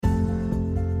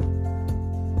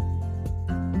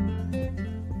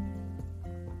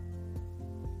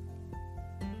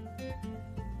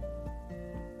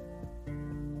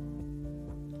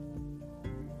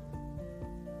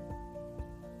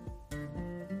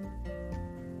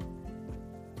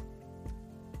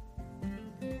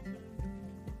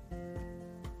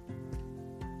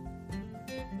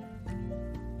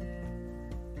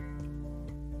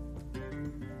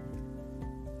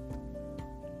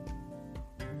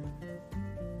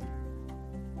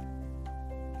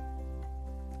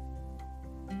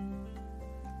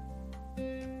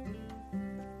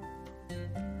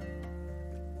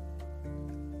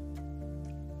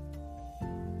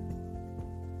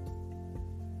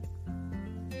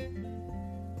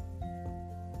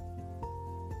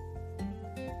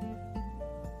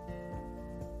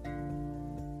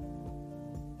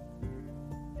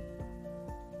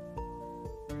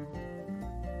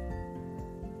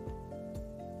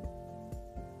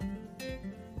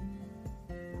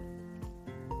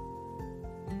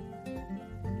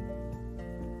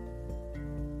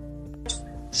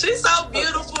She's so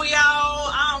beautiful, y'all.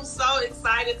 I'm so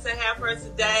excited to have her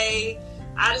today.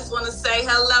 I just want to say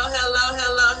hello.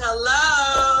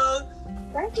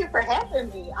 Thank you for having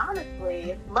me.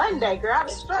 Honestly, it's Monday, girl. I've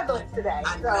been struggling today.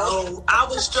 I know. I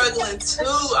was struggling too.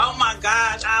 Oh my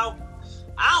gosh. I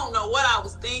don't know what I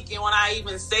was thinking when I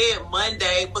even said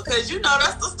Monday, because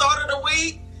that's the start of the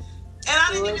week. And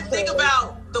I didn't even think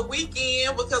about the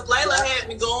weekend because Layla had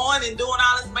me going and doing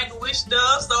all this Make-A-Wish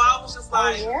stuff. So I was just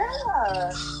like,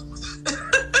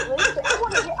 Listen,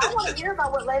 I want to hear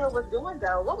about what Layla was doing,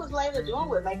 though. What was Layla doing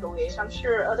with Make-A-Wish? I'm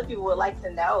sure other people would like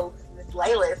to know. Miss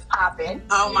Layla is popping.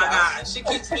 Oh my God, she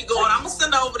keeps me going. I'm gonna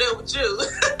send her over there with you.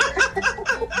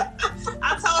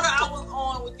 I told her I was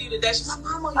on with you today. She's like,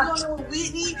 Mama, you on there with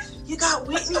Whitney? You got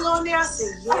Whitney on there? I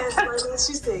said, yes, Layla.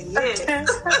 She said, yes.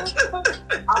 Oh,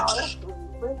 that's sweet.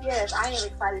 But yes, I am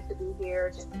excited to be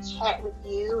here just to chat with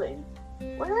you and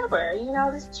whatever.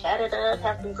 Just chat it up,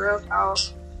 have some girl talk.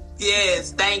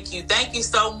 Yes, thank you. Thank you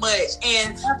so much.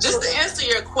 And just to answer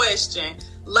your question,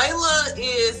 Layla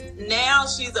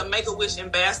she's a Make-A-Wish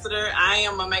ambassador. I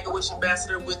am a Make-A-Wish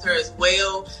ambassador with her as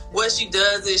well. What she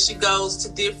does is she goes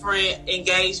to different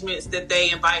engagements that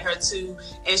they invite her to,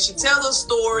 and she tells a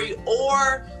story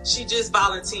or she just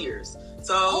volunteers.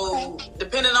 So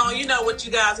depending on, what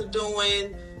you guys are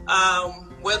doing,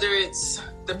 whether it's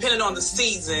depending on the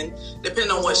season,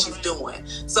 depending on what she's doing.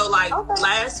 So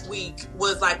last week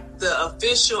was the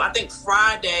official, I think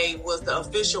Friday was the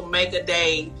official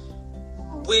Make-A-Day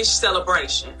Wish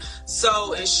celebration.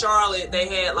 So in Charlotte, they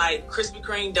had Krispy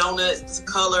Kreme donuts, the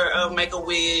color of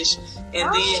Make-A-Wish.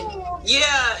 And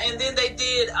then they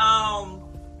did, and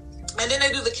then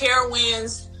they do the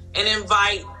Carowinds and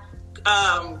invite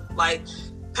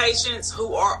patients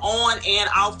who are on and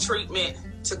off treatment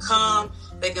to come.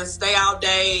 They can stay all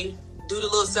day, do the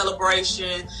little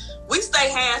celebration. We stay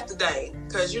half the day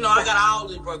because, I got all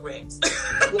the programs. But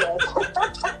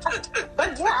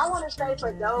I want to say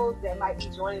for those that might be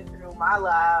joining through my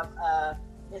live,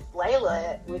 Miss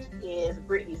Layla, which is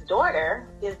Brittany's daughter,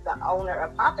 is the owner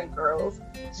of Poppin' Girls.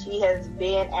 She has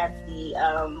been at the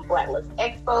Blacklist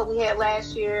Expo we had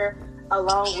last year,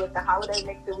 along with the holiday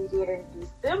mix that we did in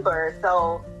December.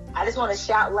 So I just want to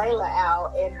shout Layla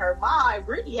out and her mom,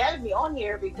 Brittany, having me on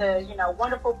here because,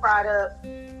 wonderful product.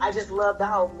 I just love the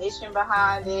whole mission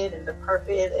behind it and the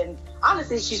purpose. And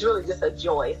honestly, she's really just a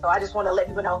joy. So I just want to let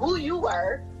people know who you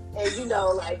were. And,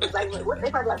 what,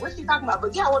 they probably like, what's she talking about?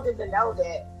 But I wanted to know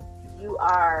that you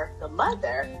are the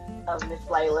mother of Miss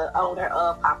Layla, owner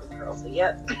of Poppin' Girls. So,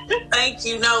 yep. Thank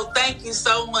you. No, thank you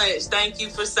so much. Thank you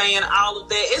for saying all of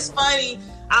that. It's funny.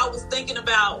 I was thinking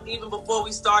about, even before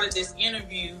we started this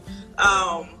interview,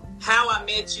 how I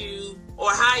met you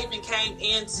or how I even came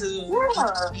into.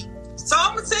 So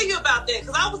I'm going to tell you about that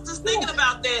because I was just thinking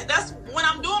about that. That's when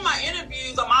I'm doing my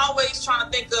interviews, I'm always trying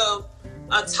to think of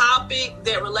a topic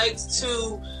that relates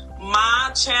to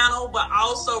my channel, but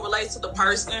also relates to the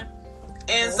person.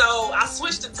 And so I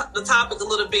switched the topic a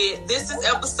little bit. This is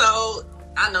episode,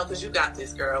 I know because you got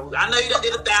this, girl. I know you done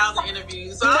did 1,000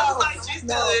 interviews. So I was like, she's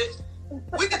good.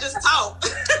 We could just talk.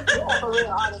 For real,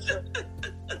 honestly.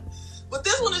 But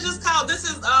this one is just called, this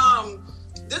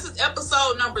is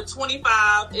episode number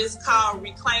 25. It's called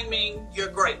Reclaiming Your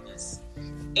Greatness.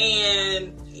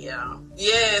 And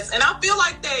yes. And I feel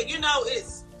like that,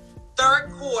 it's third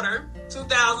quarter,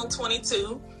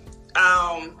 2022.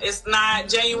 It's not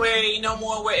January no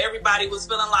more where everybody was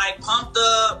feeling pumped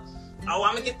up. Oh,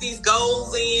 I'm gonna get these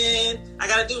goals in. I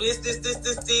gotta do this.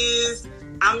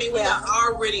 I mean, we are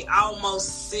already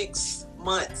almost 6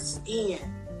 months in.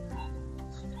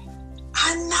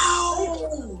 I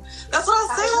know. That's what I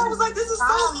said. I was like, this is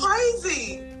so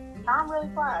crazy. Time really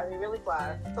flies. It really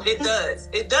flies. It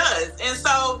does. And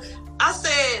so I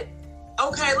said,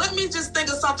 okay, let me just think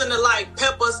of something to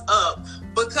pep us up.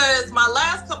 Because my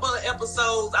last couple of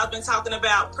episodes, I've been talking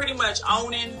about pretty much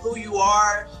owning who you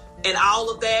are and all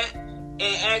of that.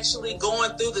 And actually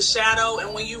going through the shadow,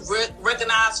 and when you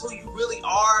recognize who you really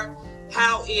are,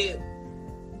 how it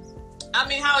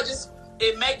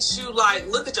makes you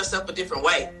look at yourself a different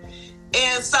way.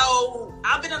 And so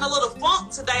I've been in a little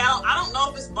funk today. I don't know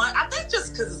if it's Monday. I think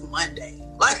just because it's Monday.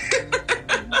 I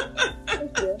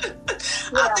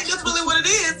think that's really what it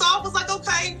is. So I was like,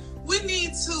 okay,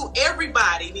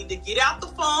 everybody need to get out the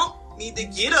funk, need to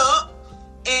get up,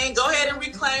 and go ahead and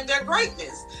reclaim their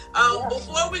greatness.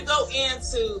 Before we go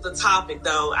into the topic,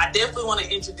 though, I definitely want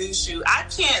to introduce you. I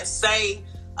can't say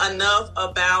enough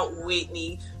about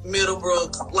Whitney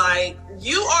Middlebrooks.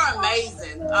 You are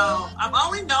amazing. I've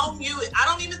only known you, I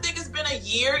don't even think it's been a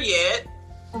year yet.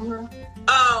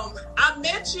 I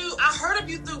met you, I heard of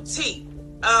you through T.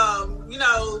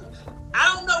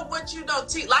 I don't know what you know.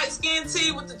 Light skinned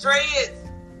T with the dreads.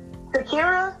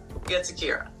 Takira? Yeah,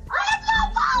 Takira.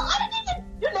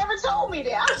 You never told me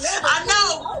that. I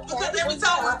know, because every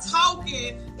time we're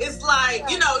talking, it's like,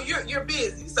 you know, you're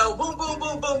busy. So boom, boom,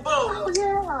 boom, boom, boom. Oh,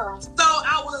 yeah. So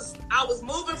I was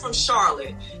moving from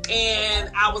Charlotte,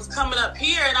 and I was coming up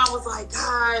here, and I was like,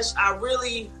 gosh, I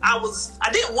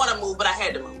didn't want to move, but I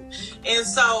had to move. And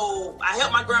so I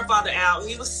helped my grandfather out.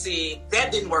 He was sick.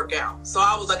 That didn't work out. So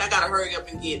I was like, I got to hurry up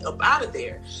and get up out of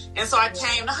there. And so I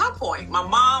came to High Point. My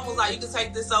mom was like, you can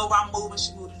take this over. I'm moving.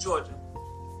 She moved to Georgia.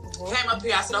 Came up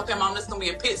here. I said, okay, Mom, this is going to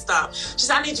be a pit stop. She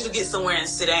said, I need you to get somewhere and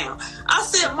sit down. I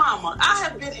said, Mama, I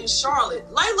have been in Charlotte.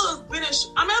 I've been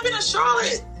in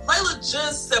Charlotte. Layla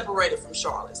just separated from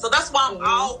Charlotte. So that's why I'm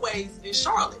always in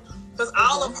Charlotte, because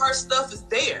all of her stuff is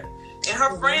there. And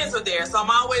her friends are there. So I'm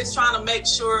always trying to make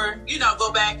sure, you know,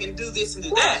 go back and do this and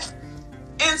do that.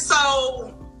 And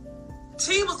so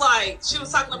T was like, she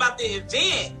was talking about the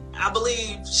event. I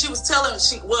believe she was telling,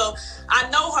 I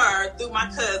know her through my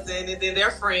cousin and then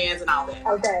their friends and all that.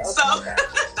 Okay.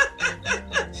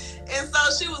 And so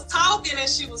she was talking and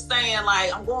she was saying,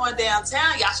 like, I'm going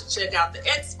downtown. Y'all should check out the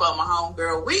expo. My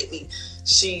homegirl, Whitney.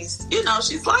 She's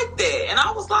like that. And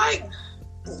I was like,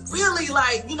 really,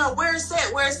 like, you know, where's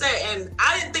that? And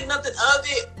I didn't think nothing of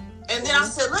it. And then I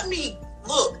said, let me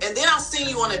look. And then I seen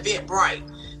you on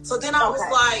Eventbrite. So then I was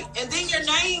like, and then your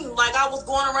name, like, I was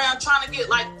going around trying to get,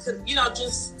 like, to, you know,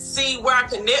 just see where I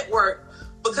could network.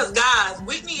 Because, guys,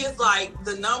 Whitney is, like,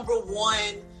 the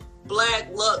 #1 Black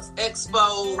Lux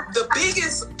Expo, the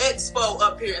biggest expo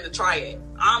up here in the Triad.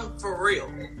 I'm for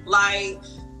real. Like,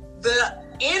 the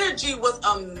energy was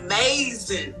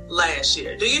amazing last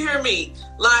year. Do you hear me?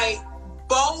 Like,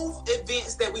 both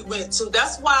events that we went to,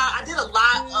 that's why I did a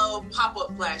lot of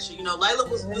pop-up last year. You know, Layla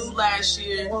was new last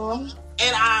year,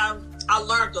 and I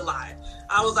learned a lot.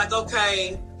 I was like,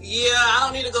 okay, yeah, I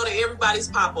don't need to go to everybody's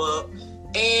pop-up. And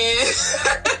if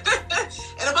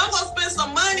I'm going to spend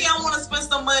some money, I want to spend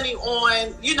some money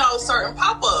on, you know, certain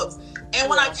pop-ups. And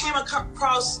when I came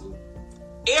across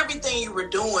everything you were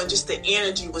doing, just the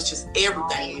energy was just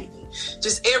everything.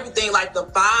 Just everything, like the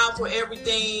vibe for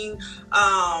everything.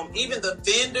 Even the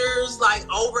vendors, like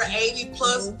over 80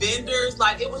 plus vendors,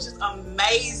 like it was just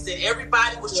amazing.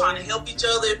 Everybody was trying to help each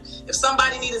other. If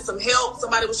somebody needed some help,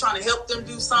 somebody was trying to help them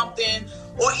do something,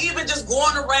 or even just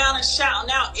going around and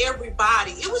shouting out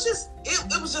everybody. It was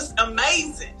just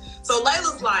amazing. So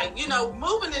Layla's like, you know,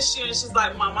 moving this year, and she's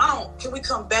like, Mom, can we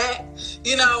come back?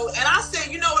 You know, and I said,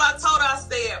 you know what I told her? I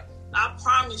said, I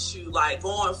promise you, like,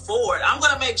 going forward, I'm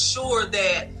going to make sure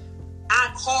that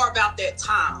I carve out that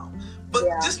time. But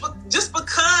just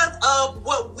because of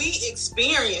what we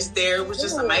experienced there, it was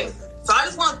just amazing. So I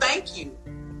just want to thank you.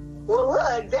 Well,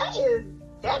 look,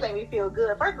 that made me feel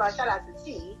good. First of all, shout out to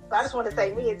T. So I just want to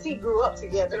say, me and T grew up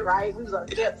together, right? We was on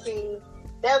the step team.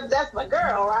 That's my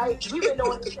girl, right? We've been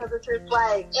knowing each other since,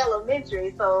 like,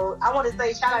 elementary. So I want to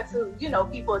say shout out to, you know,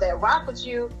 people that rock with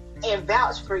you and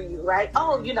vouch for you, right?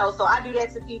 Oh, you know, so I do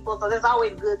that to people. So that's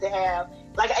always good to have.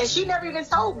 Like, and she never even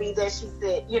told me that she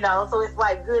said, you know, so it's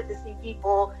like good to see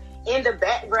people in the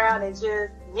background and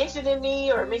just mentioning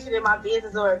me or mentioning my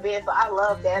business or event. So I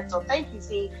love that. So thank you,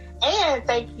 T. And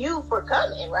thank you for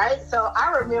coming, right? So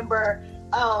I remember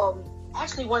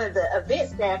actually one of the event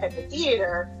staff at the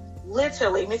theater,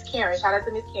 literally, Miss Karen, shout out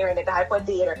to Miss Karen at the High Point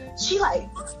Theater, she like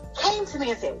came to me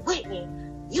and said, Whitney,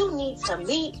 you need to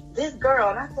meet this girl.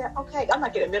 And I said, okay. I'm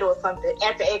like in the middle of something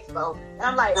at the expo. And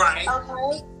I'm like,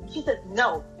 okay. She said,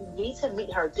 no, you need to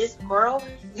meet her. This girl,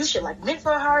 you should like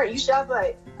mentor her. You should. I was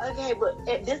like, okay, but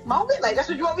at this moment, like, that's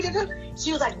what you want me to do?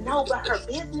 She was like, no, but her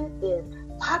business is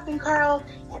popping curls.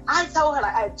 And I told her,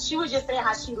 like, she was just saying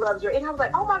how she loves you. And I was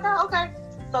like, oh my God, okay.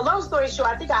 So long story short,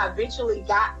 I think I eventually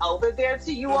got over there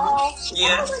to you all.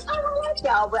 Yeah. I was like, oh, I like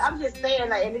y'all. But I'm just saying,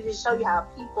 like, and it just show you how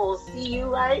people see you,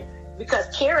 right? Because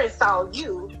Karen saw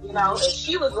you, you know, and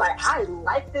she was like, I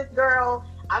like this girl.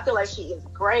 I feel like she is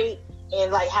great,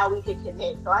 and like how we can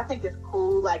connect. So I think it's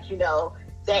cool, like, you know,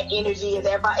 that energy and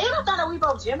that vibe. And I thought that we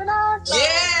both Gemini. So.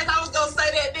 Yes, I was going to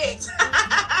say that next.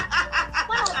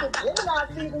 Well, it's Gemini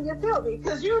season, you feel me?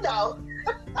 Because you know.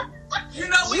 You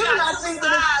know, we got two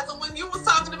sides. And when you was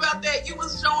talking about that, you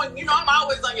was showing, you know, I'm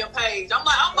always on your page. I'm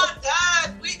like, oh my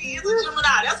God, Whitney is a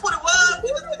Gemini. That's what it was.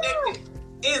 We was connected.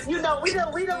 You know, we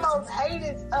the most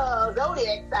hated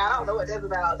zodiac sign. I don't know what that's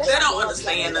about. They don't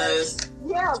understand us.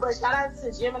 Yeah, but shout out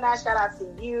to Gemini, shout out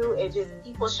to you, and just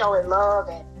people showing love.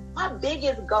 And my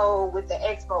biggest goal with the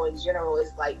expo in general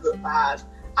is like good vibes.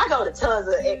 I go to tons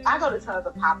of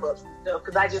pop-ups and stuff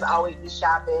because I just always be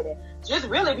shopping and just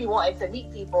really be wanting to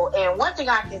meet people. And one thing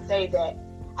I can say that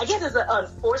I guess it's an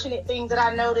unfortunate thing that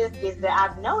I noticed is that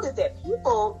I've noticed that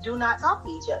people do not talk to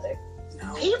each other.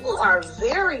 No. People are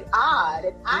very odd,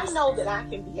 and I know that I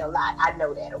can be a lot. I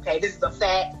know that, okay? This is a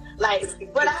fact.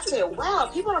 Like, but I said, wow,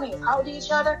 people don't even talk to each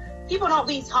other. People don't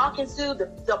be talking to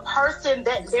the person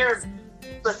that they're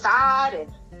beside,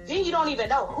 and then you don't even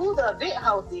know who the event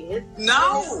host is.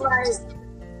 No. Like,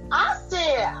 I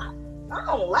said, I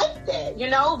don't like that, you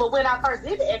know? But when I first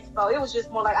did the expo, it was just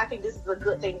more like, I think this is a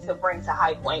good thing to bring to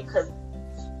High Point, because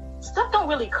stuff don't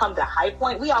really come to High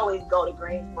Point. We always go to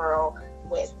Greensboro,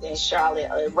 Winston, Charlotte,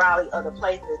 Raleigh, other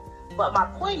places. But my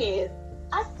point is,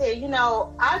 I said, you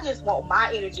know, I just want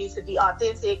my energy to be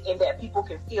authentic and that people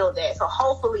can feel that. So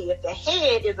hopefully if the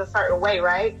head is a certain way,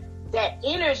 right, that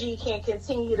energy can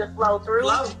continue to flow through.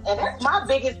 And that's my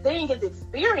biggest thing is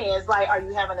experience. Like, are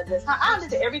you having a good time? I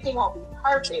understand everything won't be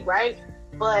perfect, right?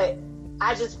 But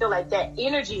I just feel like that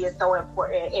energy is so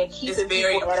important and keeping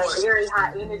people at a very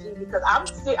high energy, because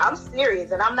I'm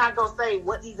serious, and I'm not going to say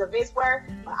what these events were,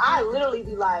 but I literally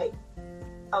be like,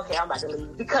 okay, I'm about to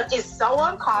leave, because it's so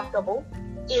uncomfortable.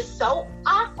 It's so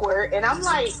awkward, and I'm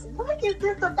like, what is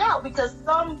this about? Because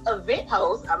some event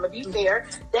hosts, I'm going to be fair,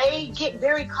 they get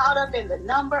very caught up in the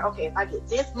number. Okay, if I get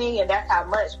this many and that's how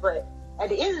much, but at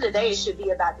the end of the day, it should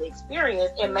be about the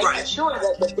experience and making sure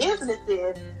that the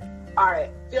businesses are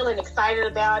feeling excited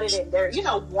about it, and they're, you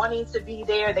know, wanting to be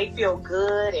there. They feel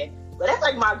good, but that's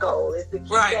like my goal is to keep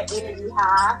that energy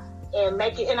high and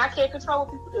make it. And I can't control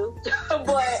what people do,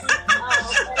 but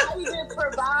and I even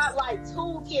provide like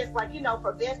toolkits, like, you know,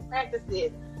 for best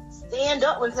practices. Stand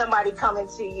up when somebody coming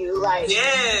to you, like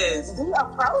be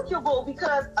approachable,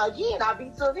 because again, I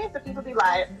be to events and people be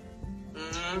like,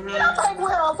 and I'm like,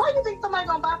 well, why do you think somebody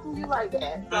gonna buy from you like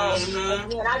that? So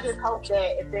again, I just hope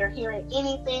that if they're hearing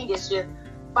anything, it's just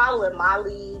following my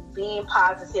lead, being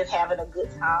positive, having a good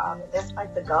time. That's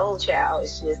like the goal, child.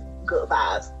 It's just good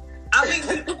vibes. I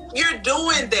mean, you're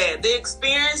doing that. The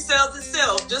experience sells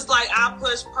itself, just like our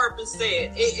Push Purpose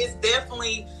said. It's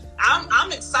definitely.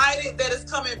 I'm excited that it's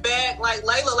coming back. Like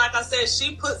Layla, like I said,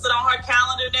 she puts it on her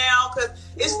calendar now, because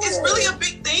it's really a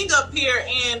big thing up here.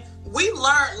 And we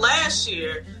learned last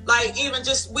year, like we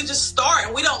just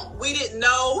started. We didn't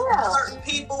know certain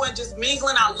people, and just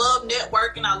mingling. I love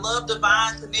networking. I love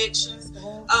divine connections.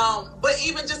 But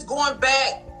even just going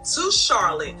back to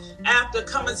Charlotte after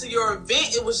coming to your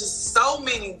event, it was just so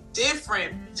many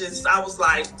different. I was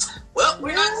like, well,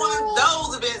 we're not going to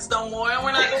those events no more, and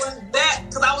we're not doing that,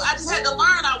 because I just had to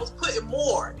learn. I was putting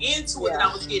more into it than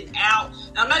I was getting out.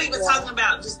 And I'm not even talking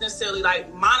about just necessarily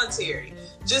like monetary,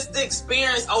 just the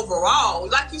experience overall.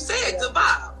 Like you said, good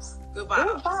vibes. Good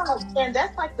vibes. And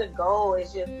that's like the goal,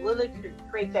 is just really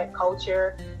create that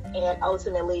culture and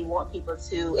ultimately want people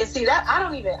to, and see that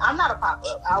I'm not a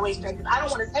pop-up. I always think, I don't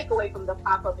want to take away from the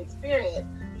pop-up experience,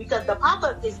 because the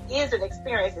pop-up is an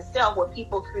experience itself, where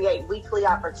people create weekly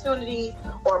opportunities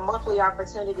or monthly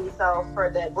opportunities. So for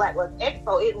the Black Lux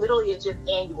Expo, it literally is just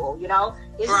annual, you know?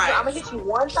 It's just, I'm going to hit you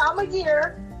one time a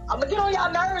year. I'm going to get on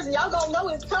y'all nerves, and y'all going to know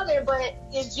it's coming, but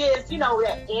it's just, you know,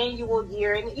 that annual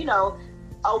year. And, you know,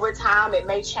 over time, it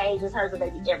may change in terms of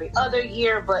maybe every other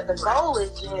year, but the goal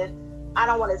is just, I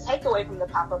don't want to take away from the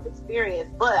pop-up experience,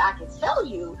 but I can tell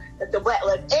you that the Black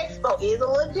Lux Expo is a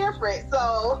little different,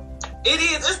 so... It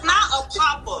is. It's not a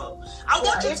pop-up. I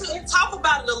want you to talk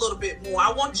about it a little bit more.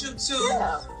 I want you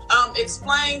to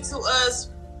explain to us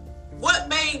what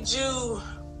made you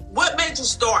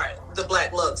start the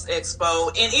Black Lux Expo,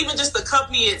 and even just the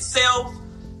company itself.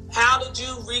 How did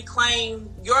you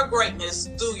reclaim your greatness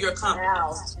through your company?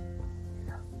 Wow.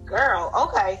 Girl,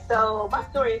 okay, so my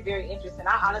story is very interesting.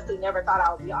 I honestly never thought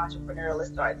I would be an entrepreneur.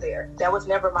 Let's start there. That was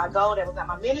never my goal. That was not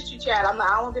my ministry track. I don't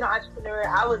want to be an entrepreneur.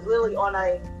 I was really on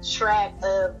a track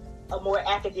of a more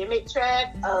academic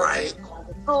track of going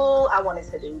to school. I wanted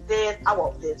to do this. I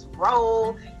want this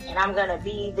role, and I'm going to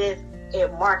be this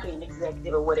marketing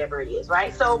executive or whatever it is,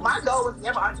 right? So my goal was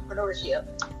never entrepreneurship.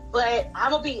 But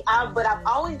I've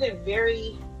always been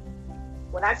very,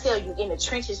 when I tell you, in the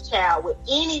trenches, child, with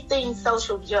anything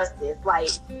social justice, like,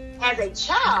 as a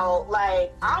child,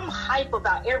 like, I'm hype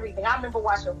about everything. I remember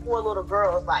watching 4 little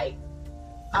girls, like,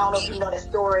 I don't know if you know the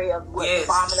story of the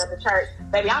bombing of the church.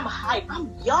 Baby, I'm hype.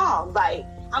 I'm young. Like,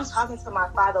 I'm talking to my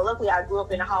father. Luckily, I grew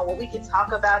up in a home where we could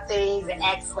talk about things and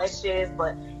ask questions,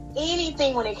 but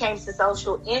anything when it came to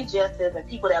social injustice and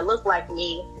people that look like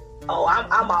me,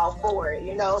 I'm all for it,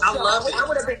 you know. So I love it. I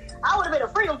would have been a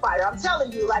freedom fighter. I'm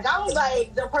telling you, like, I was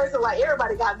like the person, like,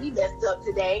 everybody got me messed up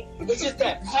today. It's just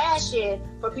that passion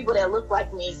for people that look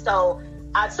like me. So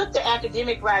I took the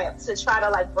academic route to try to,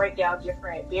 like, break down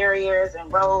different barriers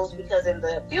and roles, because in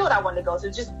the field I wanted to go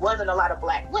to just wasn't a lot of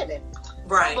Black women.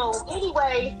 Right. So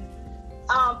anyway,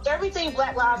 everything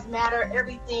Black Lives Matter,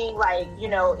 everything like, you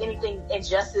know, anything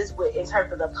injustice with in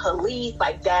terms of the police,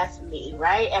 like that's me,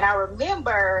 right? And I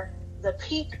remember the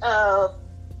peak of,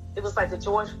 it was like the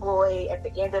George Floyd at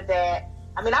the end of that.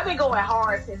 I mean, I've been going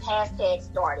hard since hashtag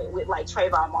started with like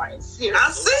Trayvon Martin. Seriously.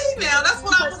 I see now. That's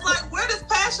what I was like, where does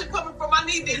passion coming from? I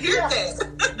need to hear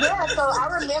that. Yeah, so I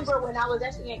remember when I was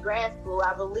actually in grad school,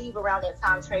 I believe around that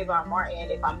time, Trayvon Martin,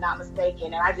 if I'm not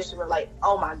mistaken, and I just was like,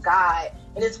 oh my God.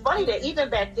 And it's funny that even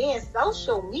back then,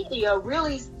 social media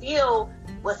really still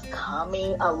was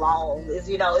coming along. It's,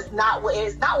 you know, it's not what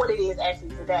it is actually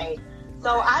today.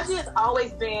 So I just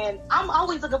always been, I'm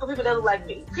always looking for people that look like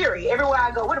me, period. Everywhere I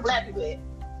go, where the Black people at?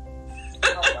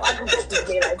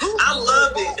 I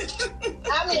love it.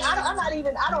 I mean,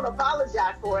 I don't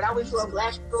apologize for it. I went to a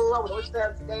Black school, I went to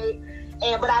upstate,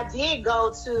 but I did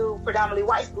go to predominantly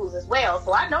white schools as well.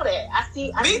 So I know that. Me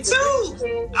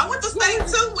too. I went to state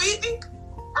too, Whitney.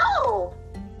 Oh.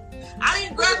 I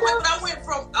didn't graduate, but I went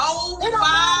from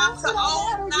 05 to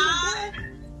 09.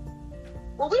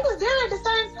 Well, we was there at the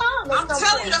same time. I'm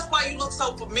telling you, that's why you look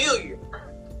so familiar.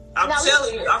 I'm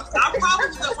telling you, I probably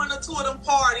was at one or two of them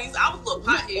parties. I was a little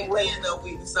pothead then, though,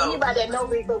 Whitney. So anybody that know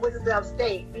me, but with the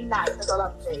upstate, be nice. That's all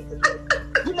I'm saying.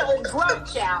 You know, it's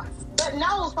growth, child. But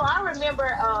no, so I remember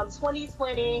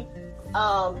 2020.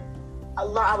 I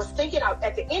was thinking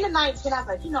at the end of 19, I was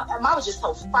like, you know, I was just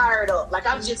so fired up. Like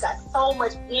I've just got so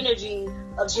much energy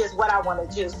of just what I want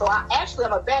to do. So I'm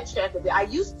a backtrack a bit. I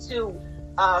used to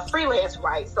freelance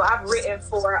write. So I've written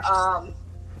for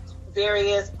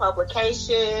various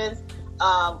publications,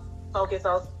 focus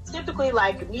on typically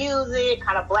like music,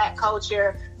 kind of Black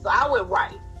culture. So I would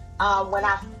write. When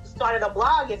I started a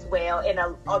blog as well, and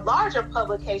a larger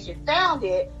publication found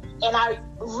it, and I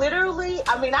literally,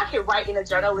 I mean, I could write in a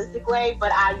journalistic way,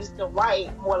 but I used to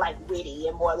write more like witty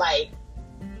and more like,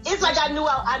 it's like I knew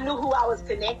who I was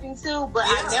connecting to, but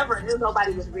I never knew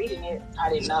nobody was reading it. I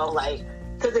didn't know, like,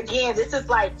 because again, this is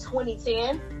like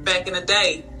 2010. Back in the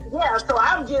day. Yeah, so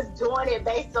I'm just doing it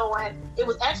based on, it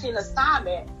was actually an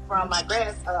assignment from my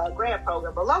grad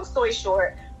program. But long story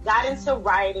short, got into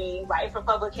writing for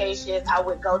publications. I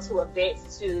would go to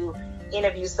events to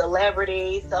interview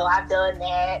celebrities. So I've done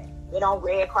that, been on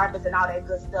red carpets and all that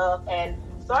good stuff. And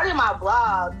starting my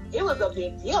blog, it was a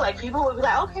big deal. Like people would be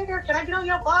like, okay, girl, can I get on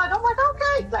your blog? I'm like,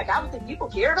 okay. Like I don't think people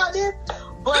care about this.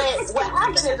 But what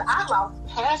happened is I lost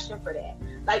passion for that.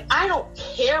 Like, I don't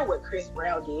care what Chris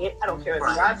Brown did. I don't care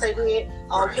what Beyonce did.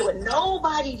 I don't care what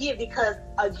nobody did because,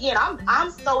 again, I'm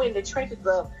so in the trenches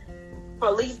of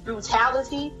police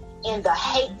brutality and the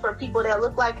hate for people that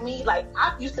look like me. Like,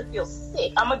 I used to feel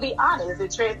sick. I'm going to be honest.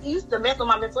 It used to mess with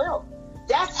my mental health.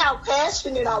 That's how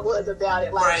passionate I was about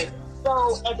it. Like,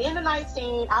 so at the end of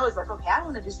 19, I was like, okay, I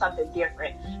want to do something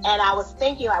different. And I was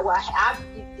thinking, like, well, I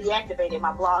deactivated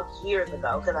my blog years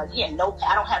ago because, again, I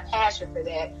don't have passion for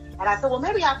that. And I said, well,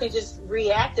 maybe I can just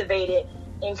reactivate it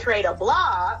and create a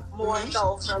blog more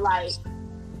so for, like,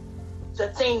 the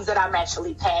things that I'm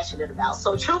actually passionate about.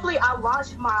 So, truthfully, I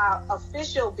launched my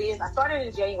official business. I started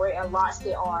in January and launched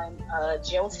it on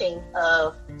Juneteenth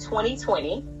of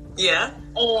 2020. Yeah.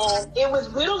 And it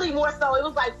was literally more so, it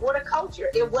was like for the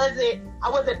culture. I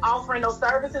wasn't offering those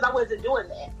services. I wasn't doing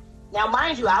that. Now,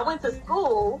 mind you, I went to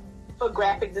school for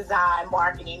graphic design,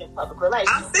 marketing, and public relations.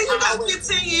 I see you got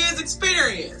 15 years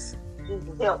experience.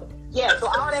 Yeah, so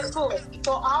all that school.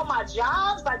 So all my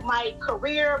jobs, like my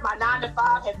career, my 9 to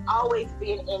 5 has always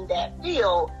been in that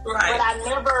field. Right.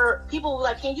 But people were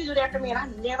like, can you do that for me? And I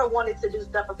never wanted to do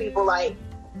stuff for people like,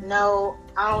 no,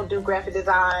 I don't do graphic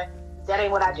design. That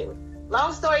ain't what I do.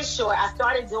 Long story short, I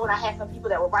had some people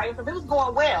that were writing for me. It was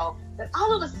going well. Then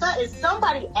all of a sudden,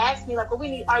 somebody asked me, like, well,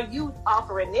 Whitney, are you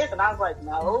offering this? And I was like,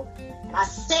 no. And I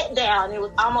sat down. It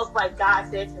was almost like God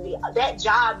said to me, that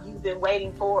job you've been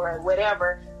waiting for or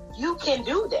whatever, you can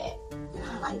do that. And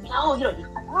I'm like, no, I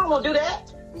don't want to do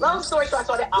that. Long story short, I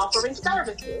started offering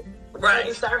services. Right.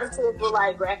 And services were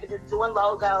like graphic design, doing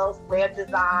logos, web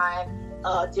design,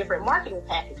 different marketing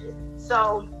packages.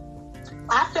 So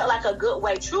I felt like a good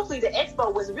way. Truthfully, the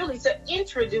expo was really to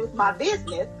introduce my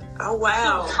business. Oh,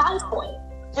 wow. To High Point.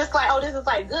 Just like, this is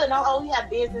like good. No, we have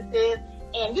businesses.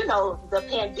 And, the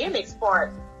pandemic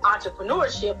sparked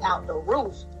entrepreneurship out the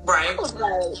roof. Right. I was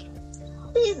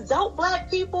like, these dope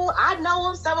Black people, I know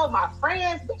them, some of my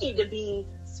friends, we need to be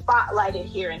spotlighted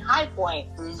here in High Point.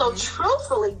 Mm-hmm. So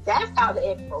truthfully, that's how the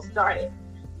expo started.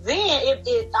 Then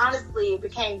it honestly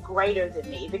became greater than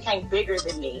me. It became bigger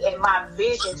than me. And my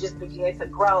vision just began to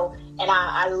grow. And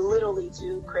I literally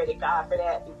do credit God for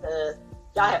that because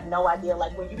y'all have no idea.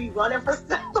 Like when you be running for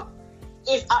stuff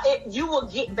you will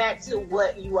get back to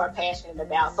what you are passionate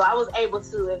about. So I was able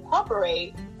to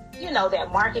incorporate,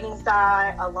 that marketing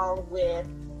side along with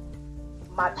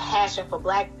my passion for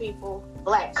Black people,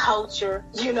 Black culture,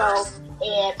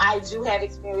 and I do have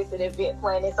experience in event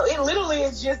planning. So it literally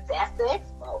is that's the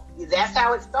expo. That's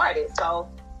how it started. So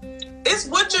it's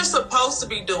what you're supposed to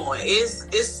be doing.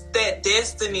 It's that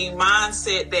destiny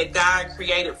mindset that God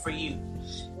created for you.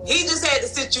 He just had to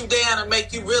sit you down and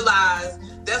make you realize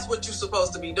that's what you're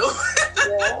supposed to be doing.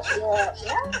 Yeah.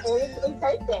 It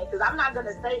takes that, because I'm not going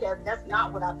to say that's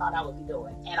not what I thought I would be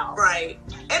doing at all. Right.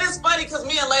 And it's funny because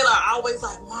me and Layla are always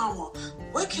like, Mama,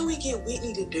 what can we get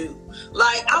Whitney to do?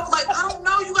 Like, I was like, I don't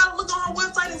know. You got to look on her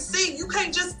website and see. You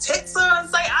can't just text her and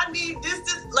say, I need this.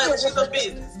 Like, she's a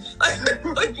business.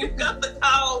 Like, you got to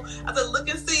call. I said, look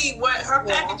and see what her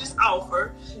packages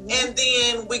offer. And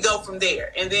then we go from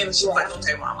there. And then she's like,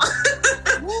 okay, Mama.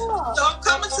 So I'm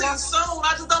coming to you soon.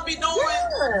 I just don't be knowing.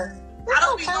 I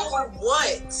don't be knowing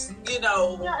what,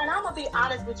 Yeah, and I'm going to be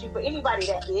honest with you. For anybody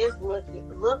that is look at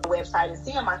the website and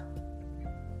seeing my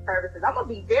services, I'm going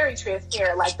to be very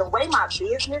transparent. Like, the way my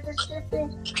business is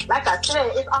shifting, like I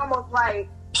said, it's almost like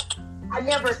I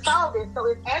never saw this. So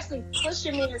it's actually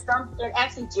pushing me in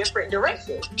actually different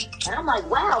directions. And I'm like,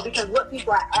 wow, because what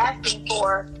people are asking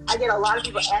for, I get a lot of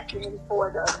people asking me for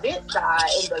the event side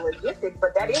and the logistics,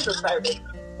 but that is a service.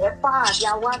 F5,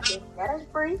 y'all watching, that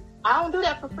ain't free. I don't do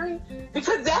that for free,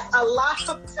 because that's a lot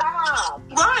of time.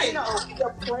 Right.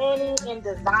 The planning and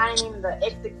designing, the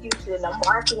execution, the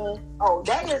marketing. Oh,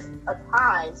 that is a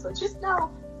time. So just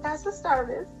know that's a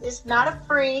service. It's not a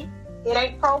free. It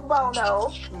ain't pro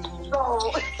bono.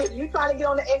 So if you trying to get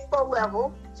on the expo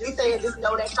level, just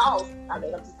know that cost. I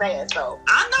mean, I'm just saying. So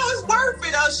I know it's worth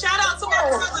it. Shout out to my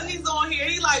brother. He's on here.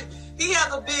 He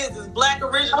has a business, Black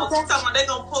Originals. He's talking about they're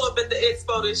gonna pull up at the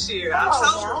expo this year. I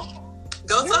told him,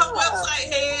 go to her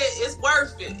website, head. It's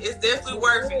worth it. It's definitely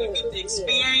worth it. You get the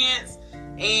experience,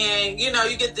 and you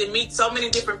get to meet so many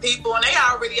different people, and they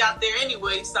already out there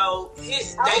anyway. So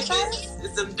it's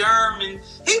in Durham, and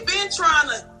he been trying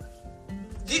to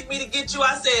get me to get you.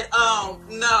 I said,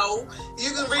 no,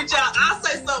 you can reach out. I'll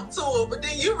say something to her, but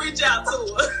then you reach out to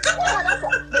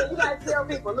her. You gotta tell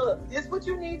people, look, this is what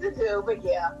you need to do. But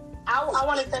I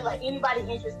want to say, like, anybody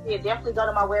interested, definitely go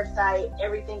to my website.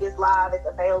 Everything is live. It's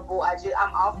available.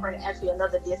 I'm offering actually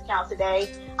another discount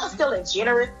today. I'm feeling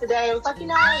generous today. It was like,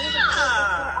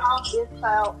 off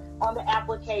discount on the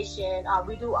application.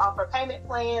 We do offer payment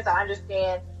plans. I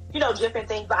understand, different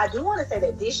things. But I do want to say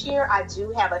that this year I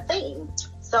do have a theme.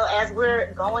 So as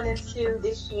we're going into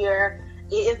this year,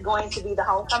 it is going to be the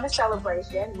homecoming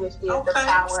celebration, which is the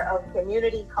power of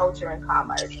community, culture, and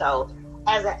commerce. So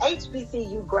as an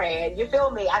HBCU grad, you feel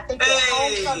me? I think that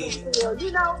homecoming feel,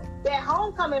 that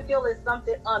homecoming feel is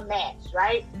something unmatched,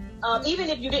 right? Even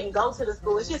if you didn't go to the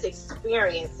school, it's just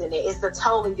experiencing it. It's a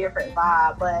totally different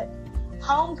vibe. But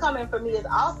homecoming for me is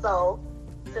also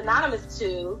synonymous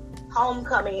to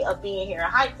homecoming of being here in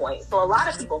High Point. So a lot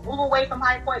of people move away from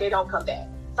High Point, they don't come back.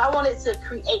 So I wanted to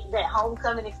create that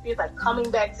homecoming experience, like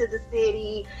coming back to the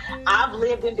city. I've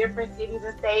lived in different cities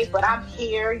and states, but I'm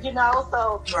here,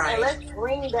 so let's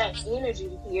bring that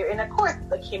energy here. And of course,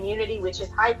 the community, which is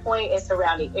High Point and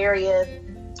surrounding areas,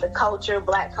 the culture,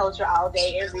 Black culture all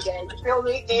day, every day. You feel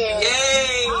me?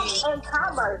 And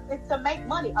commerce, it's to make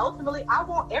money. Ultimately, I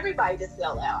want everybody to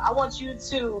sell out. I want you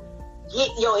to get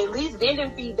your at least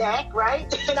vending feedback,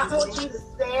 right? And I want you to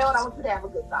sell, and I want you to have a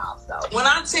good time. So when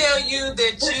I tell you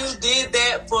that you did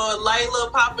that for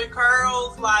Layla Poppin'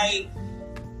 Curls, like,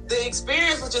 the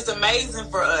experience was just amazing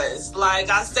for us. Like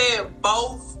I said,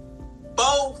 both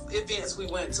events we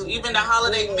went to, even the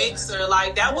holiday mixer,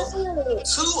 like that was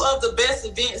two of the best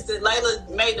events that Layla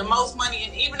made the most money,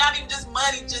 and even not even just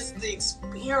money, just the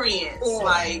experience.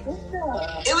 Like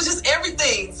it was just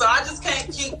everything. So I just can't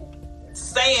keep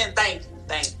saying thank you.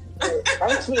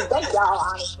 Thank y'all,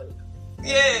 honestly.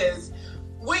 Yes.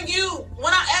 When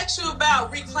I asked you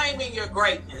about reclaiming your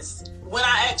greatness, when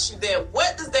I asked you that,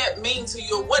 what does that mean to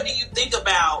you? What do you think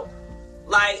about,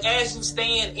 like, as you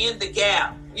stand in the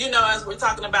gap, as we're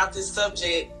talking about this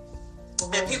subject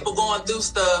and people going through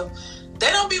stuff, they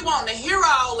don't be wanting to hear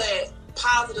all that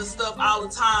positive stuff all the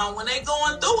time when they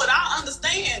going through it. I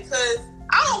understand, because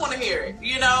I don't want to hear it.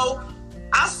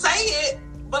 I say it,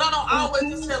 but I don't always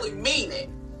necessarily mean it.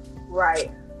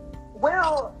 Right.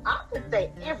 Well, I could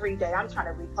say every day I'm trying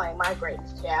to reclaim my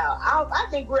greatest child. I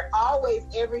think we're always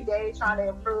every day trying to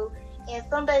improve. And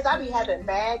some days I be having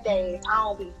bad days. I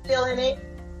don't be feeling it.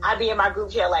 I be in my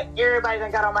group chat like, everybody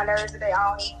done got on my nerves today. I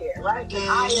don't even care, right?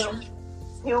 I am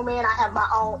human. I have my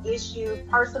own issues,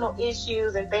 personal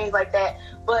issues and things like that.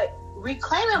 But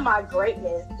reclaiming my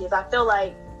greatness is, I feel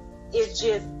like, it's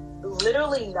just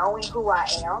literally knowing who I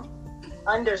am,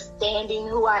 understanding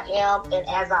who I am, and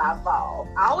as I evolve.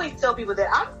 I always tell people that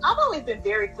I've always been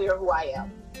very clear who I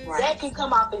am. Right. That can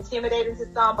come off intimidating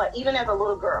to some, but even as a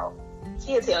little girl,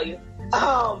 she'll tell you,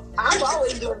 I've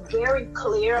always been very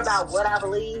clear about what I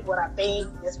believe, what I think,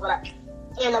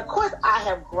 and of course I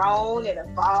have grown and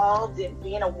evolved and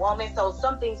being a woman, so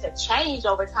some things have changed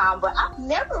over time, but I've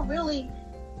never really,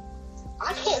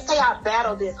 I can't say I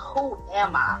battled this, who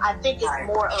am I? I think it's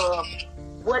more of,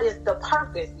 what is the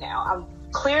purpose now? I'm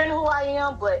clearing who I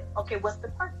am, but okay, what's the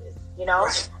purpose? You know,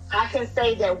 I can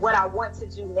say that what I want to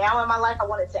do now in my life, I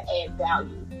want it to add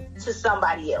value to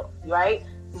somebody else, right?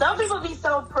 Some people be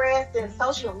so pressed, and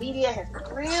social media has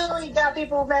really got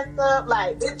people messed up.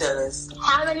 Like, it does.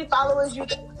 How many followers you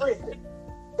get? Listen,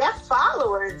 that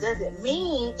followers doesn't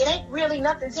mean, it ain't really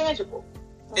nothing tangible.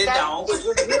 Okay? It don't. It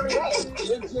just really ain't.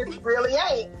 It just really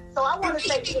ain't. So I want to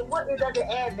say, what it doesn't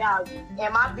add value?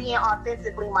 Am I being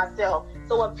authentically myself?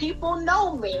 So when people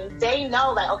know me, they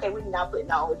know, like, okay, we're not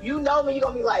putting on. If you know me, you're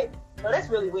going to be like, no, that's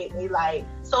really Whitney. Like,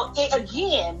 so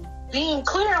again, being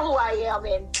clear on who I am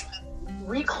and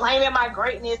reclaiming my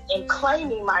greatness and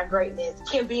claiming my greatness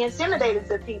can be intimidating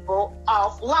to people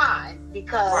offline,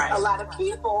 because a lot of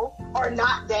people are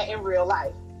not that in real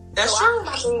life. That's so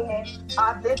true. I'm being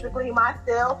authentically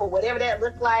myself, or whatever that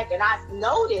looks like, and I've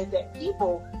noticed that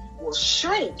people will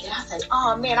shrink, and I say,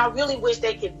 oh man, I really wish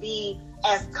they could be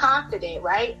as confident,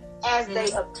 right, as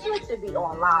they appear to be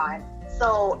online.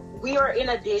 So we are in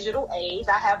a digital age.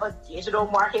 I have a digital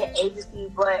marketing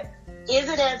agency, but is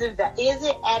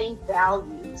it adding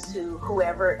value to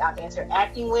whoever I'm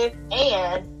interacting with?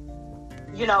 And,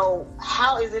 you know,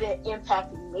 how is it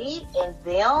impacting me and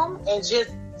them? And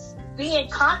just being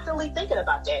constantly thinking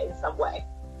about that in some way.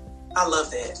 I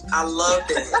love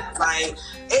that. Like,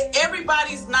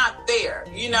 everybody's not there,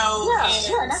 you know?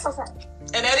 Yeah, that's okay.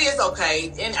 And that is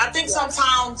okay. And I think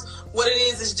sometimes what it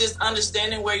is just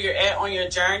understanding where you're at on your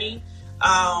journey.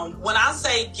 When I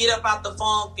say get up out the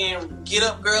funk and get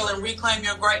up, girl, and reclaim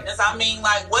your greatness, I mean,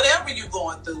 like, whatever you're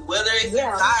going through, whether it's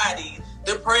anxiety,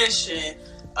 depression,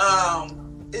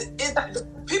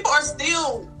 people are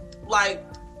still, like,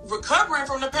 recovering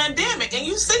from the pandemic, and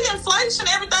you see inflation,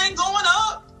 everything going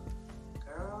up.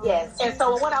 Girl. Yes, and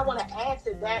so what I want to add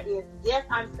to that is, yes,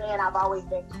 I'm saying I've always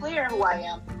been clear who I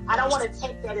am. I don't want to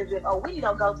take that as if, oh, we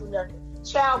don't go through nothing.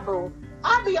 Child boo,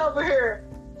 I'll be over here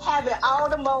having all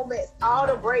the moments, all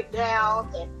the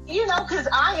breakdowns, and, you know, because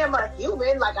I am a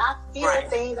human, like, I feel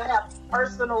things, I have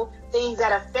personal things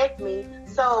that affect me,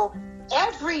 so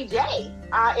every day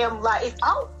I am like,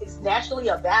 it's naturally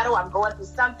a battle. I'm going through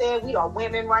something. We are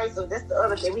women, right? So that's the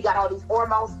other thing. We got all these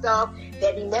hormone stuff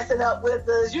that be messing up with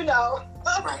us, you know.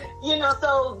 You know,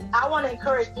 so I want to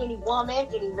encourage any woman,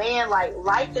 any man, like,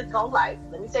 life is gonna life.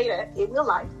 Let me tell you that. It will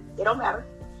life. It don't matter.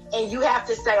 And you have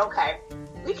to say, okay,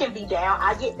 we can be down.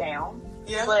 I get down.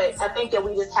 Yeah. But I think that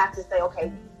we just have to say,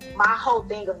 okay, my whole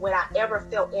thing of when I ever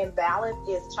felt imbalanced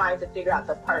is trying to figure out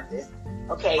the purpose.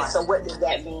 Okay, so what does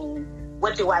that mean?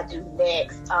 What do I do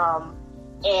next?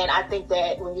 And I think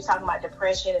that when you're talking about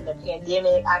depression and the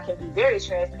pandemic, I can be very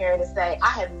transparent and say,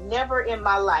 I have never in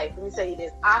my life, let me tell you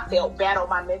this, I felt bad on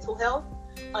my mental health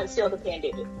until the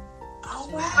pandemic. Oh,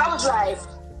 wow. I was like,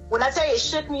 when I tell you it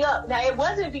shook me up, now it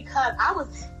wasn't because I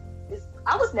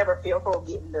was never fearful of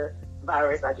getting the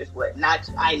virus. I just wasn't. I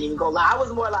ain't even gonna lie. I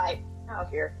was more like, I don't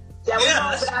care. That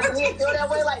was but I didn't feel that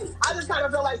way. Like, I just kind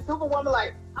of feel like Superwoman,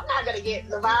 like, I'm not gonna get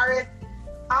the virus.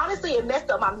 Honestly, it messed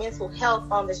up my mental health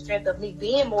on the strength of me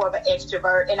being more of an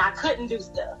extrovert, and I couldn't do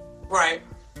stuff. Right.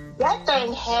 That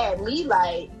thing had me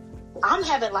like, I'm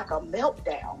having like a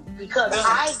meltdown because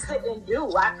I couldn't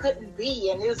be,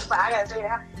 and it was like, I gotta say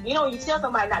that. You know, when you tell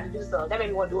somebody not to do something, that made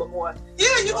me want to do it more. Yeah,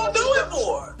 you're gonna do it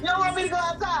more. You don't want me to go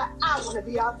outside? I want to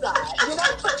be outside. You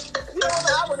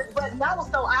know, but no.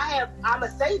 So I'm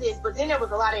gonna say this, but then there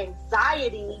was a lot of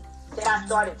anxiety that I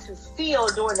started to feel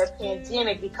during the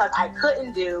pandemic because I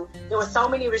couldn't do. There were so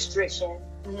many restrictions.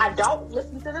 Mm-hmm. I don't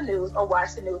listen to the news or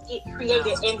watch the news. It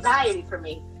created anxiety for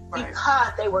me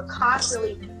because they were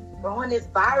constantly throwing this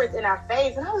virus in our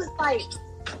face, and I was like,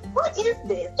 what is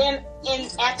this? And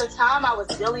at the time I was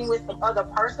dealing with some other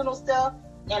personal stuff,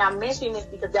 and I'm mentioning this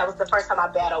because that was the first time I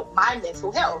battled my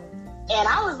mental health. And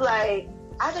I was like,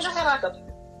 I think I had like a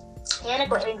panic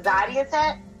or anxiety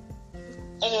attack,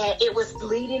 and it was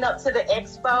leading up to the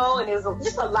expo, and it was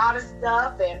just a lot of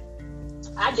stuff. And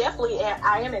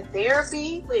I am in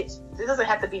therapy, which It doesn't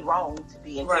have to be wrong to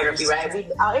be in therapy, right?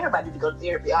 Everybody needs to go to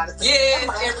therapy, honestly. Yeah,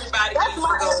 everybody needs to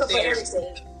go to therapy.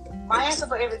 Everything. My answer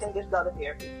for everything is go to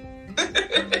therapy.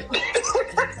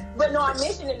 But no, I'm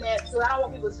mentioning that because I don't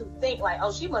want people to think like,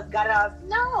 oh, she must got it out.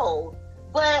 No.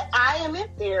 But I am in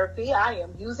therapy. I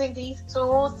am using these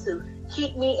tools to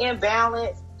keep me in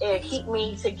balance and keep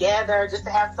me together, just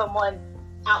to have someone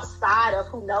outside of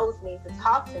who knows me to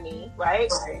talk to me,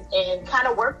 right? And kind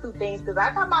of work through things, because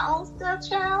I got my own stuff,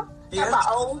 child. I got my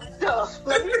own stuff.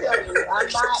 Let me tell you, I'm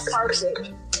not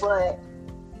perfect, but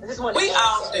I just want to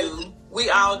We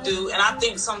all do. And I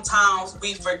think sometimes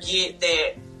we forget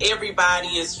that everybody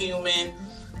is human,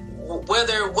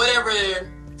 whatever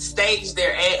stage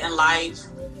they're at in life.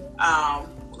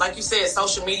 Like you said,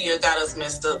 social media got us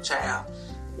messed up, child.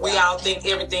 We all think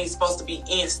everything's supposed to be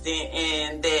instant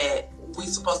and that we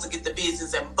supposed to get the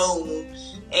business and boom.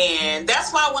 And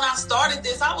that's why when I started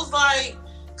this, I was like,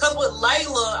 because with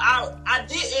Layla,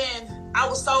 I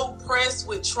was so pressed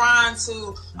with trying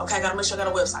to, okay, I got to make sure I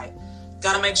got a website.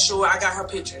 Got to make sure I got her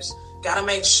pictures. Got to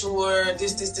make sure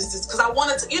this. Because I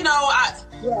wanted to,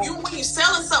 when you're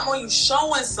selling something or you're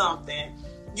showing something,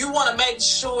 you want to make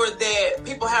sure that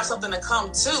people have something to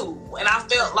come to. And I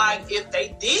felt like if they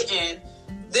didn't,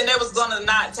 then they was going to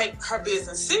not take her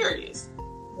business serious.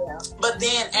 Yeah. But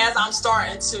then as I'm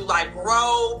starting to like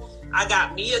grow, I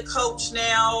got me a coach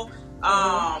now.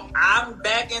 I'm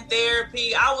back in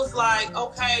therapy. I was like,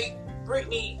 okay,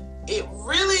 Brittany, it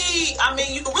really,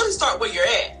 you can really start where you're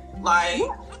at. Like,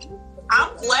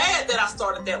 I'm glad that I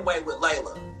started that way with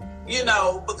Layla,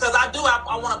 because I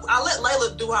let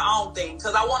Layla do her own thing,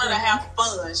 because I want her to have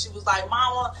fun. She was like,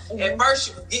 Mama, at first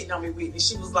she was getting on me, Whitney.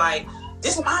 She was like,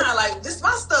 this mine, like, this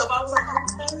my stuff. I was like,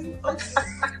 okay.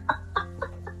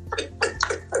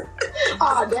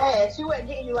 Oh, Dad, she wasn't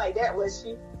getting you like that, was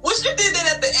she? Well, she did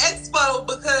that at the expo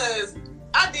because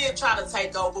I did try to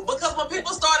take over. Because when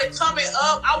people started coming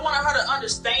up, I wanted her to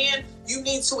understand you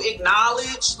need to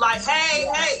acknowledge, like, hey,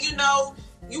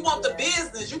 you want the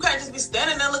business. You can't just be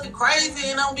standing there looking crazy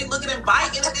and don't be looking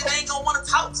inviting and they ain't gonna want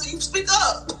to talk to you. Speak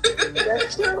up.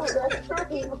 That's true. But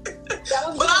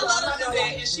I love her to do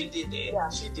that, and she did that. Yeah.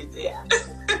 She did that.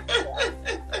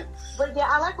 Yeah. But yeah,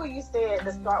 I like what you said,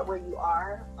 to start where you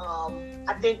are.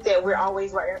 I think that we're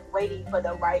always waiting for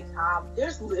the right time.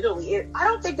 I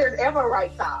don't think there's ever a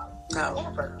right time. No.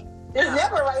 Ever. There's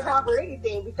never a right time for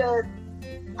anything, because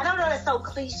I don't know, that's so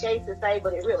cliche to say,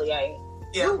 but it really ain't.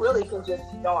 Yeah. You really can just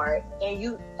start. And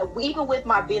even with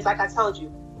my business, like I told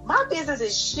you, my business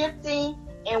is shifting.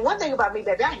 And one thing about me,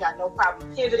 baby, I ain't got no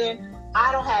problem pivoting.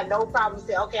 I don't have no problem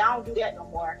saying, okay, I don't do that no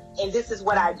more, and this is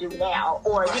what I do now,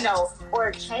 or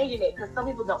or changing it, because some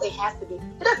people know it has to be.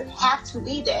 It doesn't have to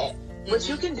be that. Mm-hmm. What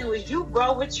you can do is you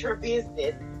grow with your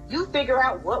business. You figure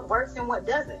out what works and what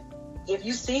doesn't. If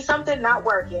you see something not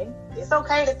working, it's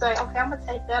okay to say, okay, I'm gonna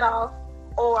take that off,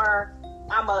 or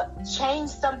I'm gonna change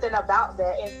something about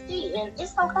that and see, and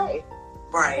it's okay.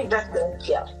 Right. I think that's good.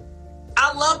 Yeah.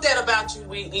 I love that about you,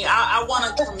 Whitney. I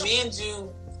want to commend you.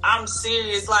 I'm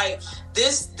serious. Like,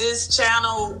 this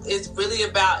channel is really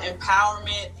about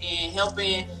empowerment and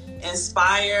helping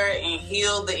inspire and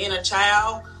heal the inner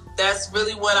child. That's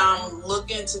really what I'm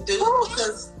looking to do,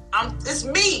 because it's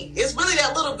me. It's really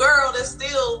that little girl that's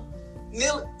still,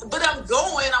 but I'm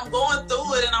going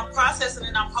through it and I'm processing it,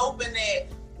 and I'm hoping that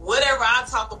whatever I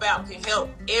talk about can help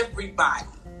everybody,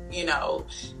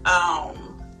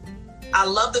 I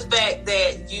love the fact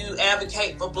that you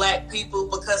advocate for Black people,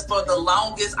 because for the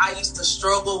longest I used to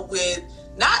struggle with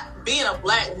not being a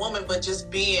Black woman, but just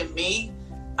being me.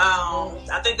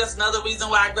 I think that's another reason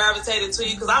why I gravitated to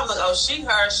you, because I was like, oh, she,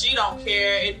 her, she don't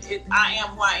care. I am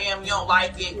who I am. You don't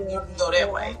like it, you can go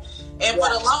that way. And for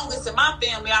the longest in my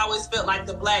family, I always felt like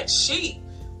the Black sheep,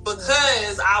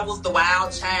 because I was the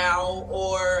wild child,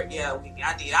 or I did.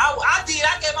 I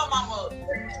gave my mama.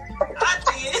 I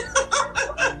did.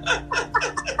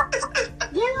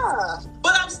 Yeah.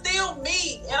 But I'm still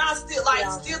me, and I still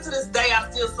still to this day, I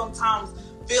still sometimes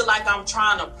feel like I'm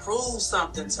trying to prove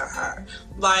something to her,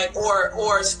 like,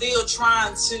 or still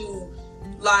trying to,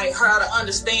 like, her to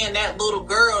understand that little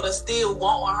girl that's still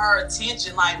wanting her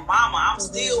attention. Like, Mama, I'm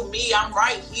still me. I'm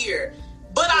right here.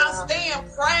 But I stand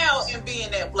proud in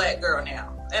being that Black girl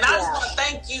now. And I just want to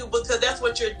thank you, because that's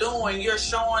what you're doing. You're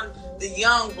showing the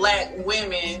young Black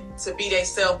women to be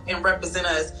themselves and represent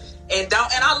us. And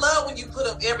I love when you put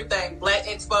up everything. Black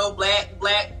Expo, black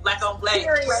on black. I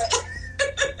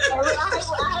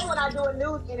hate when I do a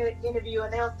news interview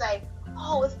and they'll say,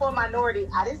 oh, it's for minority.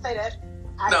 I didn't say that.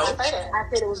 I didn't say that. I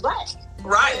said it was Black.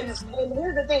 Right. And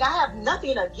here's the thing. I have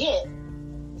nothing against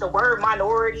the word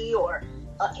minority or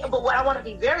but what I want to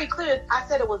be very clear, I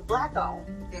said it was black owned.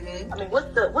 I mean,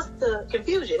 what's the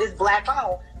confusion? It's black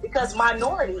owned because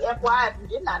minority, FYI, if you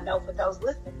did not know, for those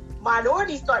listening,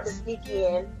 minorities start to sneak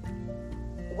in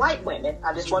white women.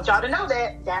 I just want y'all to know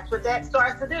that. That's what that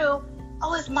starts to do.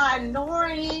 Oh, it's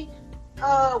minority.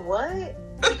 What?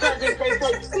 Because if they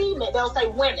say female, they'll say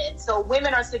women. So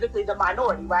women are typically the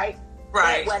minority, right?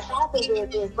 Right. But what happens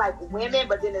is like women,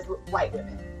 but then it's white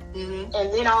women.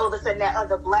 And then all of a sudden that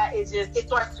other black, it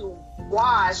starts to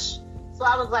wash. So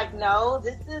I was like, no,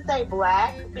 this is a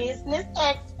Black Business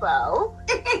Expo.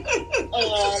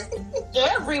 And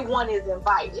everyone is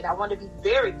invited. I want to be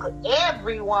very clear.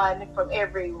 Everyone from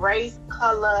every race,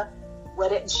 color,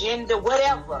 gender,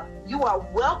 whatever. You are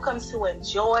welcome to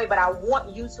enjoy, but I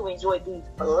want you to enjoy these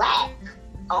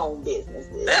Black-owned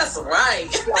businesses. That's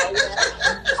right.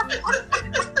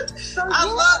 So, I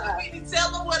love it. Whitney. Tell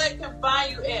them where they can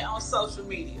find you at on social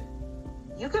media.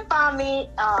 You can find me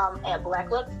at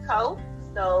Black Lux Co.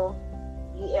 So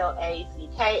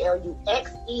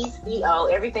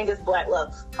BlackLuxeco. Everything is Black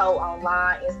Lux Co.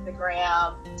 online,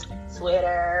 Instagram,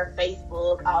 Twitter,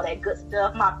 Facebook, all that good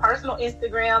stuff. My personal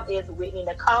Instagram is Whitney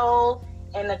Nicole,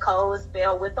 and Nicole is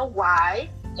spelled with a Y,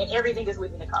 and everything is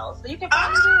Whitney Nicole. So you can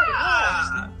find me there.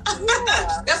 Yeah.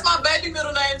 That's my baby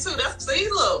middle name too. That's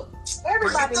look.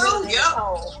 Everybody knows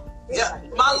Nicole. Yeah,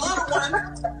 my little one.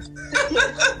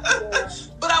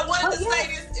 But I wanted to say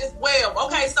this as well.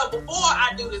 Okay, so before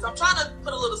I do this, I'm trying to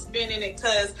put a little spin in it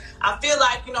because I feel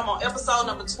like, I'm on episode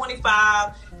number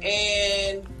 25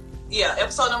 and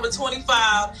episode number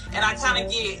 25, and I kind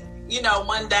of get,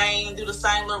 mundane, do the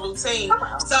same little routine.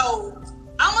 So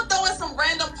I'm going to throw in some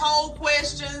random poll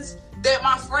questions that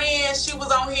my friend, she was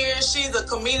on here, she's a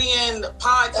comedian,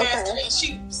 podcaster, and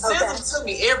she sends them to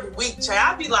me every week.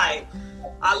 I'll be like,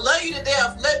 I love you to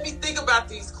death. Let me think about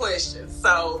these questions.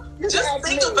 So just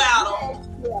think about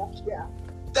them. Yeah.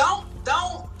 Don't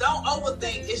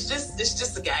overthink. It's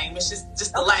just a game. It's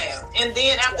just a laugh. And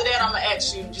then after that, I'm gonna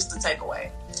ask you just a takeaway.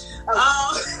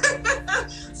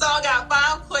 So I got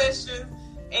 5 questions,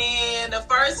 and the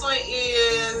first one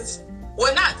is,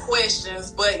 well, not questions,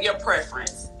 but your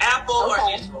preference: Apple or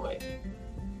Android?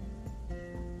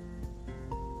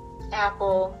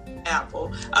 Apple.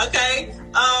 Okay.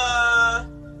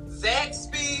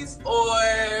 Zaxby's or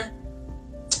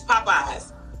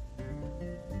Popeyes?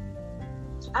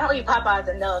 I don't eat Popeyes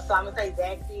enough, so I'm gonna say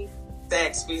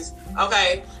Zaxby's.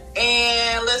 Okay.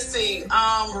 And let's see.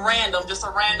 Just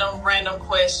a random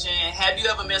question. Have you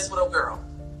ever messed with a girl?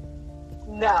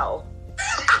 No.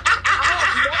 I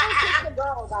have never kissed a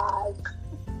girl, guys.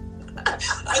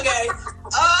 Okay.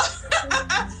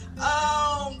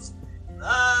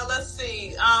 Let's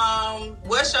see.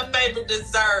 What's your favorite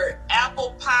dessert?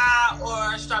 Apple pie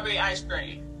or strawberry ice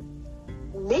cream?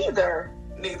 Neither.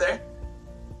 No.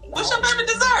 What's your favorite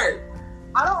dessert?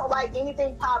 I don't like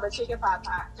anything pie but chicken pie.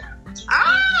 Okay.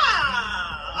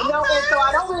 And so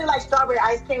I don't really like strawberry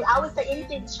ice cream. I would say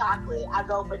anything chocolate. I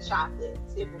go for chocolate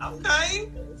typically.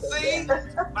 Okay. See?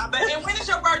 My bad. And when is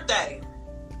your birthday?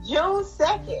 June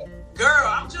 2nd. Girl,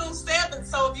 I'm June 7th,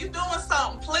 so if you're doing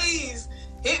something, please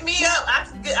hit me up. I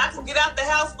can get out the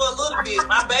house for a little bit.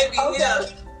 My baby,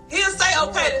 he'll say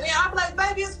okay, and then I'm like,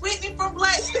 baby, it's Whitney from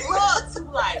Black Lux.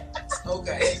 I'm like,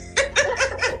 okay.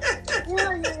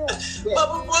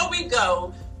 But before we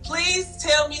go, please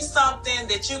tell me something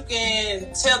that you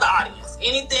can tell the audience.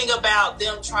 Anything about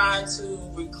them trying to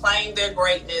reclaim their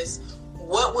greatness.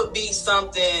 What would be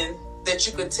something that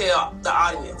you could tell the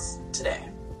audience today?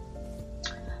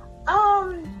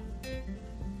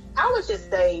 I would just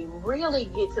say really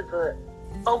get to the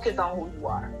focus on who you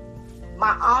are.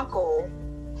 My uncle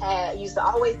used to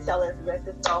always tell us, rest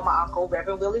his soul, my uncle,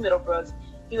 Reverend Willie Middlebrooks,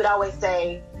 he would always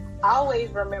say,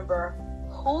 always remember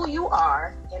who you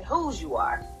are and whose you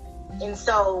are. And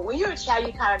so when you're a child,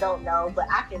 you kind of don't know, but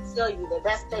I can tell you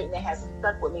that statement has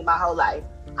stuck with me my whole life.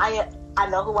 I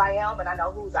know who I am and I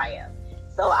know whose I am.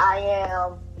 So I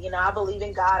am, I believe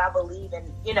in God. I believe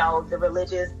in, the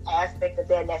religious aspect of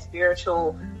that and that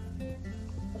spiritual,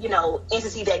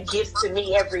 entity that gives to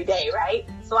me every day, right?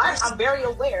 So I'm very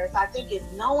aware. So I think it's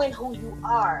knowing who you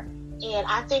are. And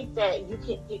I think that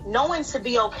knowing to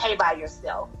be okay by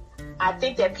yourself. I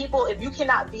think that people, if you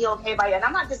cannot be okay by yourself, and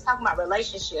I'm not just talking about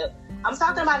relationship, I'm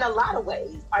talking about in a lot of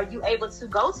ways. Are you able to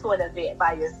go to an event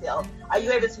by yourself? Are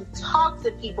you able to talk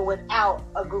to people without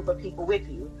a group of people with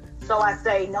you? So I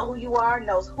say, know who you are,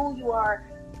 knows who you are,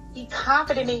 be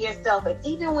confident in yourself. And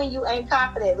even when you ain't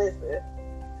confident, listen,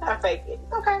 I fake it.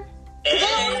 It's okay.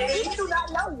 They do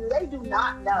not know you. They do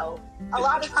not know. A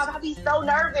lot of times I be so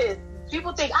nervous.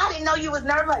 People think, I didn't know you was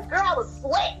nervous. Like, girl, I was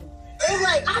sweating. It's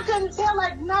like, I couldn't tell,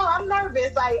 like, no, I'm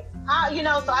nervous. Like,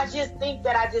 so I just think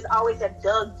that I just always have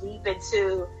dug deep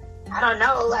into, I don't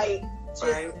know, like,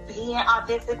 just being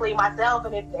authentically myself.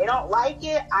 And if they don't like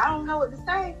it, I don't know what to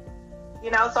say.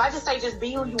 So I just say, just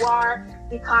be who you are,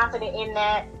 be confident in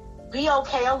that, be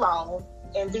okay alone,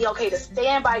 and be okay to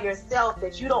stand by yourself,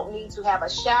 that you don't need to have a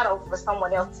shadow for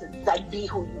someone else to, like, be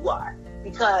who you are.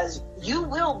 Because you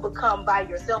will become by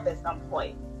yourself at some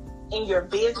point. In your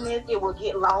business, it will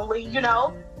get lonely, It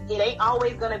ain't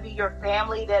always going to be your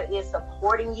family that is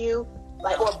supporting you,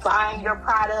 like, or buying your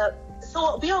product.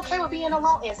 So be okay with being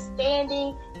alone and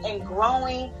standing and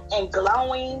growing and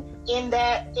glowing in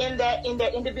that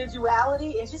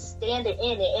individuality, and just standing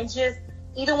in it. And just,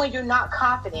 even when you're not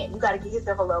confident, you got to give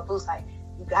yourself a little boost, like,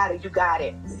 you got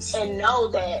it. And know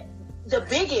that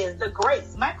the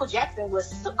greats, Michael Jackson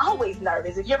was always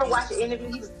nervous. If you ever watch an interview,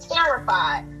 he was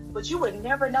terrified. But you would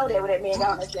never know that with that man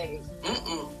on the stage.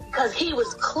 Because he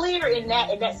was clear in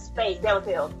that space. That was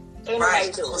him.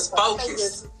 Right. He was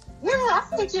focused. I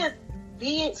say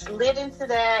just live into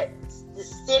that,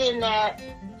 just sit in that,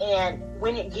 and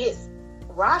when it gets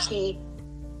rocky,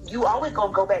 you always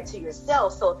gonna go back to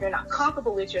yourself. So if you're not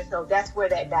comfortable with yourself, that's where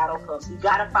that battle comes. You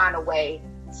gotta find a way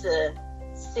to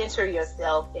center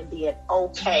yourself and being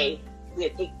okay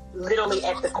with it, literally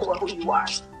at the core who you are.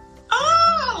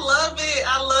 Oh,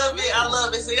 I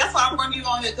love it. See, that's why I bring you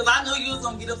on here, because I knew you was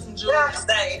going to get up some jewelry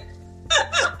today.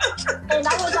 And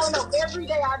I don't know, every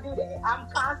day I do that. I'm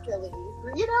constantly,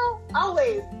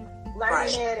 always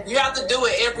learning it. You have to do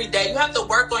it every day. You have to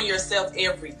work on yourself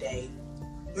every day.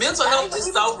 Mental health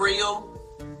is so real.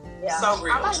 Yeah. So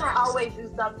real. I might not always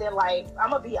do something like,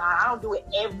 I'm going to be honest, I don't do it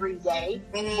every day.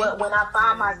 But when I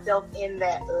find myself in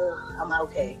that, I'm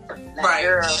okay. Like,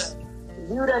 girl,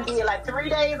 you done did like 3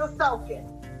 days of soaking.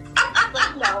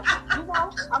 But,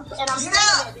 I'm saying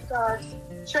that because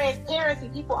transparency,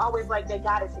 people always like they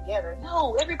got it together.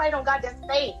 No, everybody don't got that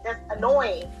fake. That's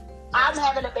annoying. I'm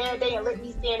having a bad day and let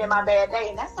me stand in my bad day,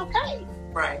 and that's okay.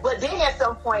 Right. But then at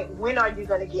some point, when are you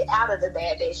going to get out of the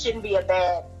bad day? It shouldn't be a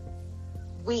bad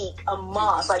week, a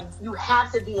month. Like, you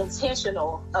have to be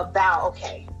intentional about,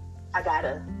 okay, I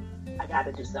gotta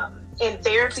do something. In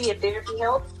therapy, if therapy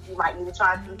helps, you might need to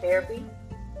try some therapy,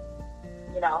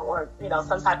 or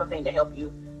some type of thing to help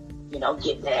you,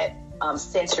 get that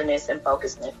centeredness and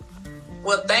focusedness.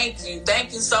 Well, thank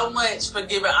you so much for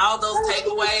giving all those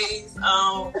takeaways.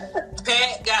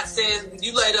 Pat says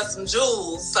you laid us some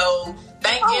jewels, so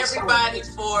thank everybody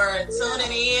for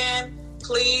tuning in.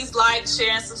 Please like,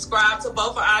 share, and subscribe to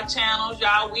both of our channels.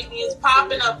 Y'all, Whitney is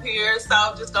popping up here,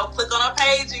 so just go click on our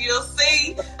page and you'll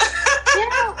see.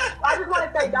 I just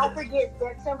want to say, don't forget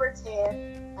September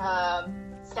 10th,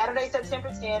 Saturday, September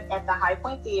 10th at the High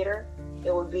Point Theater.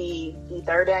 It will be the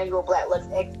 3rd annual Black Lux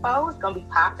Expo. It's going to be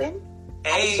popping.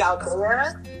 Hey. Y'all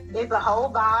there. It's a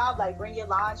whole vibe. Like, bring your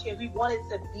lawn chairs. We want it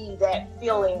to be that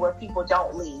feeling where people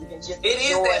don't leave and just It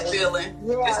enjoy. is that feeling.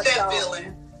 Yeah, it's that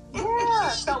feeling. Yeah.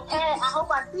 So, Pat, I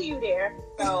hope I see you there.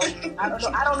 So, I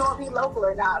don't know if he's local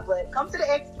or not, but come to the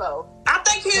expo. I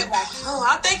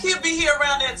think he'll be here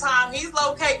around that time. He's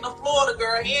locating in Florida,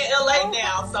 girl. He in LA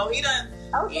now, so he done.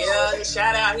 Okay. Yeah,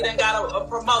 shout out. He done got a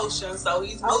promotion, so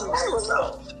he's moving.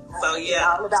 So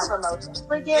yeah. All about promotion.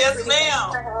 But yes, really,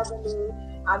 ma'am. Thanks for having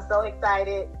me. I'm so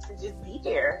excited to just be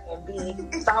here and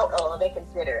be thought of and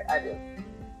considered. I do.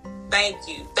 Thank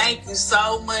you. Thank you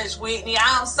so much, Whitney.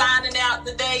 I'm signing out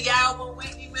today, y'all, with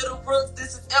Whitney Middlebrooks.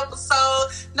 This is episode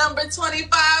number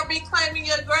 25, Reclaiming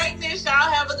Your Greatness. Y'all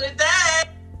have a good day.